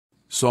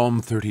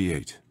Psalm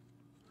 38.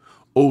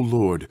 O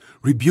Lord,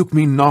 rebuke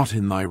me not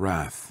in thy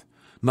wrath,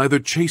 neither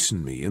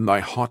chasten me in thy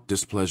hot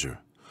displeasure.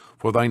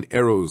 For thine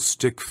arrows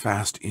stick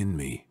fast in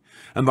me,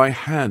 and thy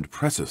hand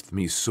presseth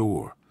me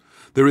sore.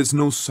 There is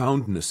no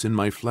soundness in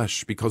my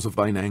flesh because of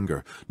thine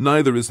anger,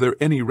 neither is there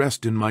any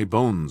rest in my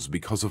bones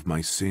because of my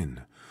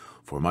sin.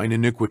 For mine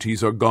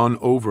iniquities are gone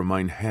over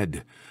mine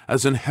head,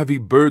 as an heavy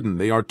burden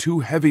they are too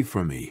heavy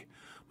for me.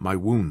 My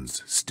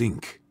wounds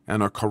stink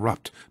and are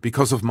corrupt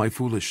because of my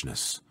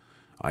foolishness.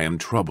 I am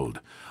troubled,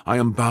 I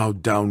am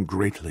bowed down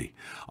greatly.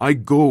 I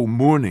go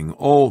mourning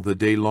all the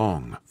day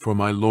long, for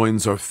my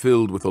loins are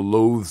filled with a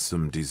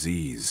loathsome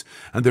disease,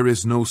 and there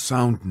is no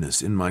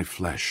soundness in my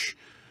flesh.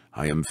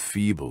 I am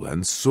feeble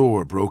and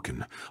sore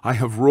broken. I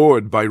have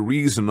roared by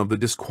reason of the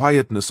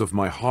disquietness of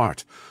my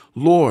heart.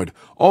 Lord,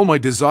 all my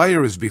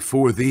desire is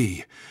before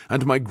thee,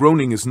 and my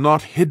groaning is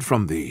not hid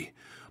from thee.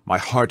 My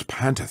heart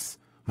panteth,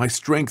 my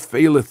strength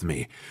faileth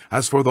me.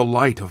 As for the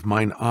light of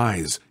mine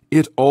eyes,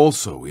 it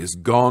also is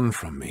gone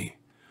from me.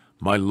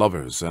 My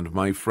lovers and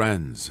my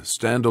friends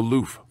stand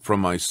aloof from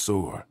my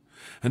sore,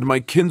 and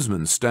my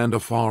kinsmen stand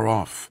afar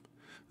off.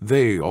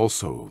 They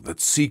also that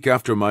seek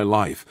after my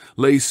life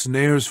lay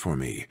snares for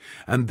me,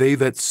 and they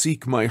that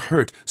seek my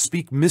hurt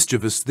speak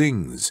mischievous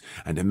things,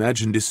 and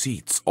imagine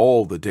deceits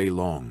all the day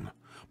long.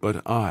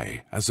 But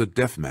I, as a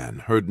deaf man,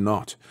 heard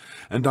not,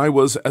 and I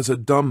was as a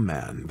dumb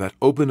man that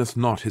openeth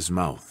not his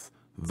mouth.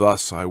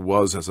 Thus I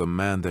was as a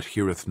man that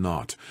heareth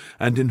not,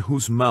 and in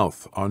whose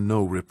mouth are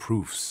no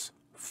reproofs.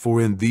 For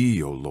in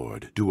thee, O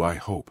Lord, do I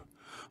hope.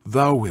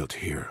 Thou wilt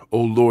hear, O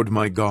Lord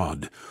my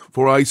God.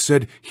 For I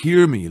said,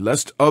 hear me,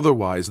 lest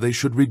otherwise they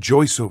should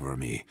rejoice over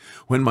me.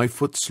 When my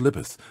foot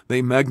slippeth,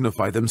 they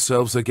magnify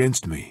themselves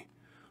against me.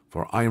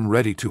 For I am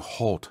ready to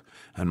halt,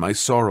 and my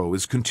sorrow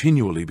is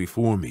continually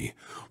before me.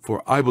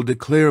 For I will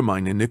declare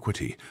mine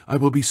iniquity, I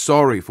will be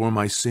sorry for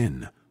my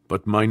sin.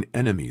 But mine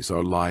enemies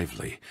are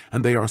lively,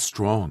 and they are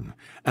strong,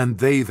 and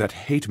they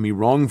that hate me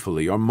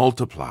wrongfully are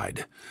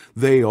multiplied.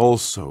 They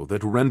also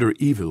that render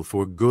evil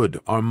for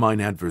good are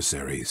mine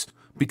adversaries,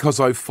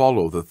 because I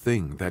follow the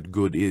thing that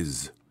good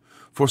is.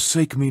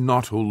 Forsake me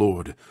not, O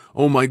Lord.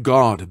 O my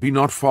God, be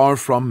not far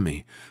from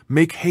me.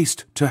 Make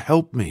haste to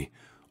help me,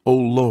 O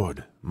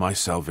Lord, my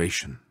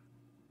salvation.